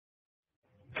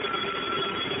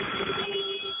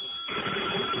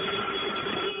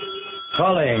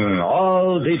Calling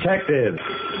all detectives.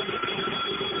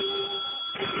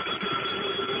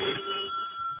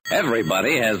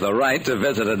 Everybody has the right to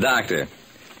visit a doctor.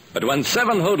 But when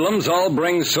 7 hoodlums all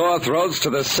bring sore throats to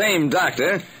the same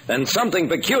doctor, then something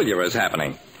peculiar is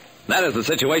happening. That is the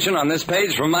situation on this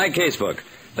page from my casebook.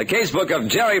 The casebook of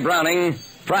Jerry Browning,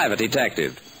 private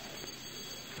detective.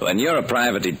 When you're a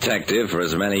private detective for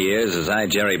as many years as I,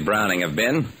 Jerry Browning, have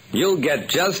been, you'll get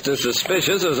just as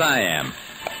suspicious as I am.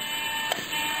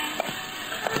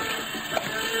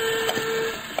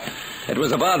 It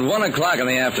was about 1 o'clock in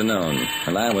the afternoon,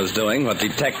 and I was doing what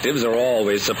detectives are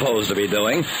always supposed to be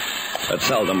doing, but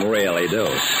seldom really do.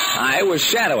 I was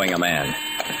shadowing a man.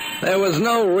 There was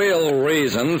no real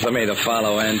reason for me to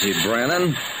follow Angie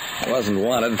Brennan. He wasn't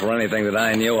wanted for anything that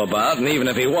I knew about, and even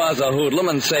if he was a hoodlum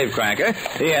and safecracker,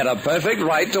 he had a perfect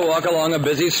right to walk along a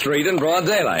busy street in broad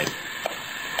daylight.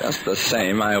 Just the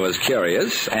same, I was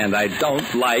curious, and I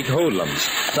don't like hoodlums.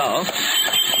 So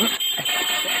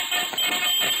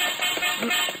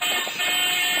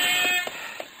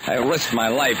I risked my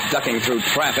life ducking through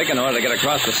traffic in order to get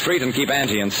across the street and keep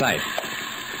Angie in sight.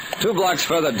 2 blocks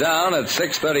further down at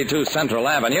 632 Central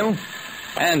Avenue,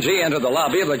 Angie entered the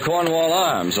lobby of the Cornwall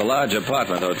Arms, a large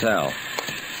apartment hotel.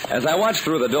 As I watched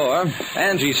through the door,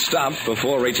 Angie stopped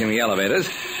before reaching the elevators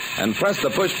and pressed the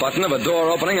push button of a door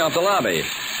opening out the lobby.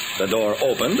 The door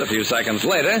opened a few seconds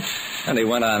later, and he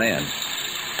went on in.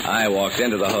 I walked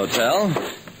into the hotel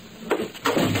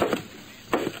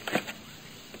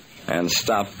and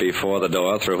stopped before the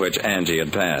door through which Angie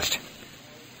had passed.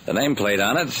 The nameplate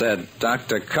on it said,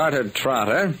 Dr. Carter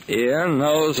Trotter, ear,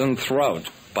 nose, and throat,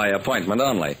 by appointment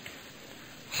only.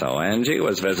 So Angie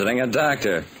was visiting a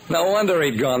doctor. No wonder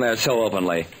he'd gone there so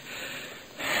openly.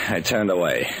 I turned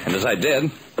away, and as I did,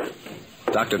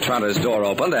 Dr. Trotter's door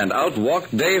opened, and out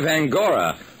walked Dave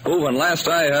Angora, who, when last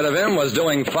I heard of him, was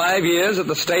doing 5 years at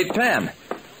the state pen.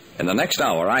 In the next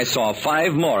hour, I saw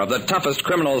 5 more of the toughest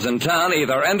criminals in town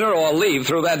either enter or leave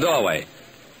through that doorway.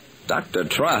 Dr.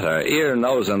 Trotter, ear,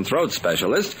 nose, and throat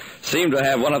specialist, seemed to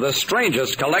have one of the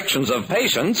strangest collections of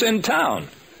patients in town.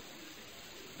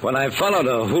 When I followed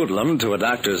a hoodlum to a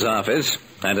doctor's office,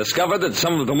 I discovered that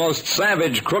some of the most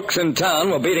savage crooks in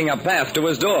town were beating a path to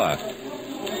his door.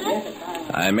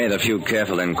 I made a few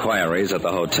careful inquiries at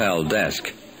the hotel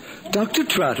desk. Dr.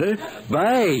 Trotter?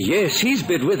 My, yes, he's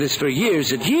been with us for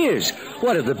years and years.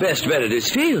 One of the best men in his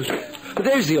field.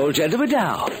 There's the old gentleman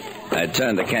now. I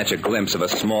turned to catch a glimpse of a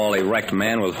small, erect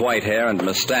man with white hair and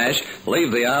mustache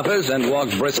leave the office and walk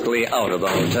briskly out of the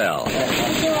hotel.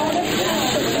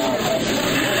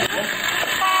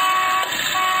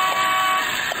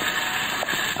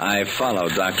 I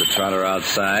followed Dr. Trotter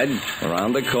outside,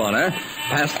 around the corner,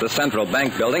 past the Central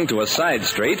Bank building to a side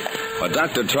street, where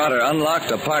Dr. Trotter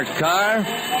unlocked a parked car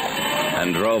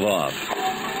and drove off.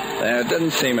 There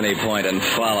didn't seem any point in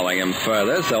following him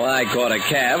further, so I caught a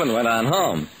cab and went on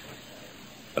home.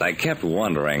 But I kept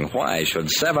wondering, why should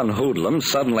 7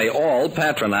 hoodlums suddenly all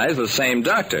patronize the same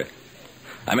doctor?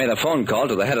 I made a phone call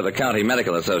to the head of the County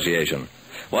Medical Association.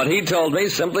 What he told me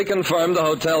simply confirmed the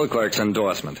hotel clerk's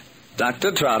endorsement.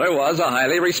 Dr. Trotter was a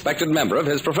highly respected member of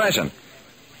his profession.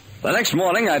 The next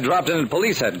morning, I dropped in at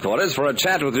police headquarters for a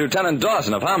chat with Lieutenant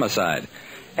Dawson of Homicide.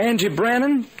 Angie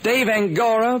Brennan, Dave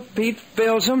Angora, Pete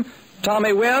Filson,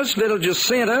 Tommy Welch, Little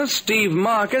Jacinta, Steve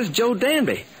Marcus, Joe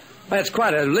Danby. That's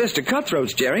quite a list of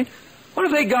cutthroats, Jerry. What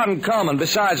have they got in common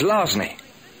besides larceny?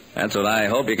 That's what I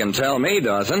hope you can tell me,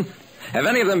 Dawson. Have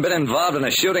any of them been involved in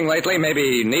a shooting lately,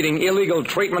 maybe needing illegal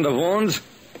treatment of wounds?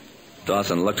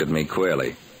 Dawson looked at me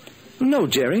queerly. No,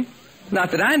 Jerry.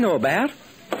 Not that I know about.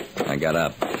 I got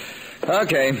up.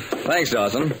 Okay, thanks,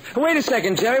 Dawson. Wait a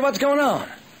second, Jerry. What's going on?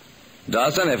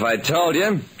 Dawson, if I told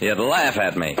you, you'd laugh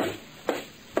at me.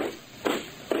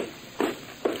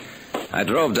 I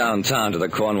drove downtown to the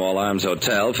Cornwall Arms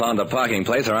Hotel, found a parking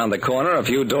place around the corner a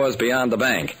few doors beyond the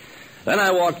bank. Then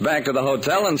I walked back to the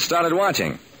hotel and started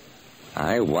watching.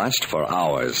 I watched for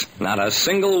hours. Not a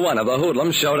single one of the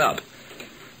hoodlums showed up.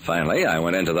 Finally, I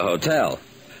went into the hotel.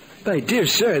 My dear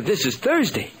sir, this is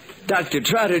Thursday. Dr.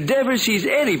 Trotter never sees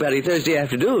anybody Thursday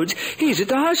afternoons. He's at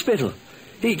the hospital.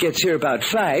 He gets here about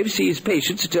 5, sees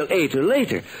patients until 8 or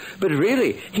later. But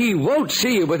really, he won't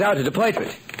see you without an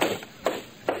appointment.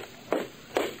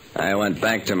 I went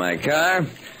back to my car,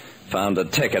 found a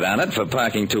ticket on it for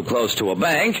parking too close to a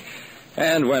bank,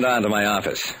 and went on to my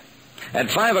office. At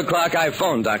 5 o'clock, I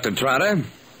phoned Dr. Trotter.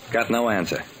 Got no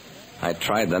answer. I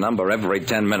tried the number every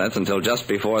 10 minutes until just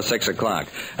before 6 o'clock.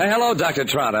 Hello, Dr.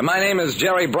 Trotter. My name is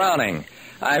Jerry Browning.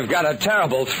 I've got a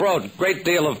terrible throat, great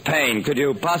deal of pain. Could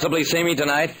you possibly see me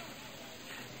tonight?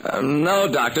 No,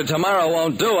 Doctor, tomorrow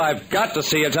won't do. I've got to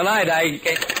see you tonight.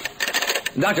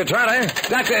 Dr. Trotter!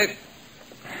 Doctor!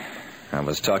 I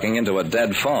was talking into a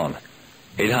dead phone.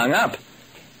 He'd hung up.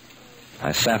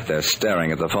 I sat there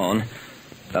staring at the phone.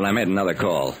 Then I made another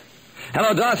call.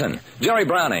 Hello, Dawson. Jerry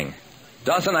Browning.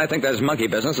 Dawson, I think there's monkey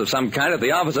business of some kind at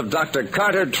the office of Dr.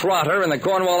 Carter Trotter in the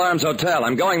Cornwall Arms Hotel.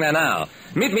 I'm going there now.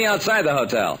 Meet me outside the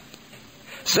hotel.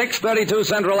 632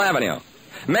 Central Avenue.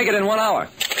 Make it in 1 hour.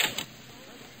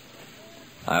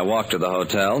 I walked to the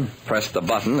hotel, pressed the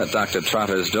button at Dr.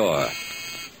 Trotter's door.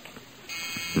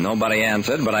 Nobody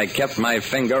answered, but I kept my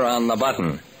finger on the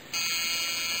button.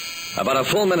 About a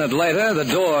full minute later, the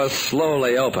door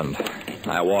slowly opened.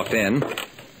 I walked in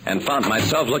and found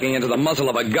myself looking into the muzzle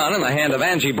of a gun in the hand of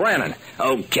Angie Brannon.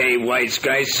 Okay, wise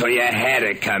guy, so you had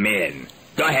to come in.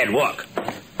 Go ahead, walk.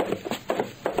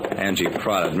 Angie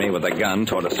prodded me with the gun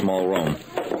toward a small room.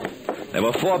 There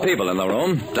were 4 people in the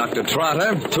room, Dr.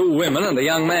 Trotter, 2 women, and a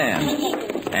young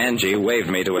man. Angie waved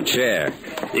me to a chair.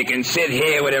 You can sit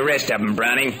here with the rest of them,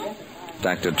 Browning.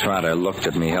 Dr. Trotter looked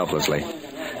at me helplessly.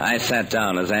 I sat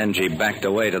down as Angie backed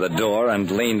away to the door and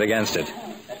leaned against it.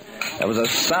 There was a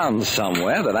sound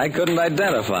somewhere that I couldn't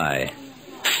identify.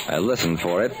 I listened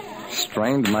for it,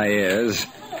 strained my ears,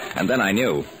 and then I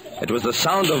knew. It was the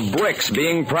sound of bricks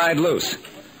being pried loose.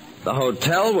 The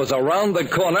hotel was around the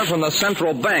corner from the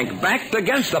central bank, backed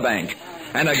against the bank,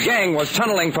 and a gang was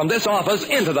tunneling from this office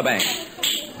into the bank.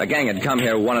 The gang had come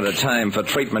here one at a time for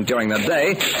treatment during the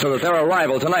day, so that their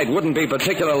arrival tonight wouldn't be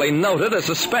particularly noted or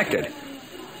suspected.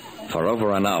 For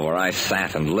over an hour, I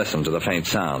sat and listened to the faint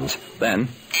sounds. Then,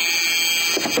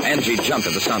 Angie jumped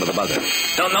at the sound of the buzzer.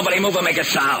 Don't nobody move or make a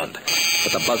sound.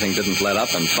 But the buzzing didn't let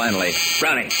up, and finally...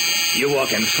 Browning, you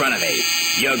walk in front of me.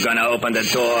 You're gonna open the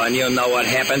door, and you'll know what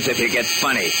happens if you get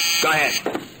funny. Go ahead.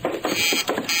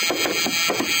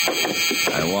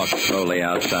 I walked slowly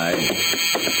outside,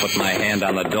 put my hand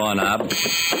on the doorknob,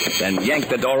 then yanked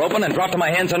the door open and dropped to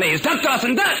my hands and knees. Duck,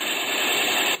 Dawson, duck!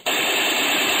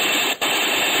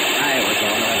 I was all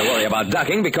I had to worry about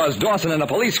ducking because Dawson and a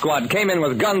police squad came in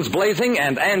with guns blazing,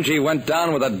 and Angie went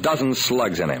down with a dozen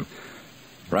slugs in him.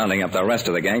 Rounding up the rest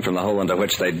of the gang from the hole into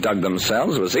which they dug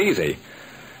themselves was easy.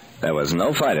 There was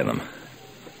no fight in them.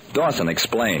 Dawson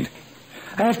explained.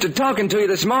 After talking to you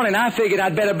this morning, I figured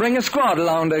I'd better bring a squad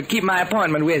along to keep my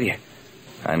appointment with you.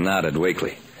 I nodded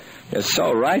weakly. You're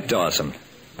so right, Dawson.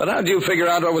 But how'd you figure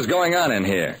out what was going on in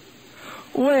here?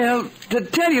 Well, to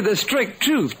tell you the strict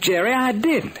truth, Jerry, I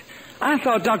didn't. I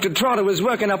thought Dr. Trotter was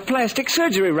working a plastic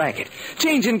surgery racket,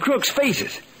 changing crooks'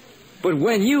 faces. But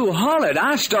when you hollered,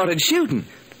 I started shooting.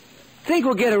 Think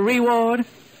we'll get a reward?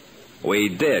 We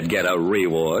did get a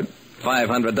reward.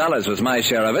 $500 was my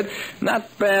share of it.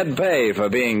 Not bad pay for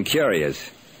being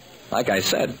curious. Like I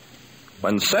said,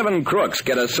 when 7 crooks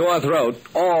get a sore throat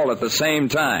all at the same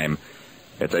time,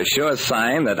 it's a sure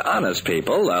sign that honest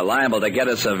people are liable to get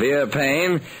a severe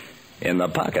pain in the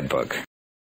pocketbook.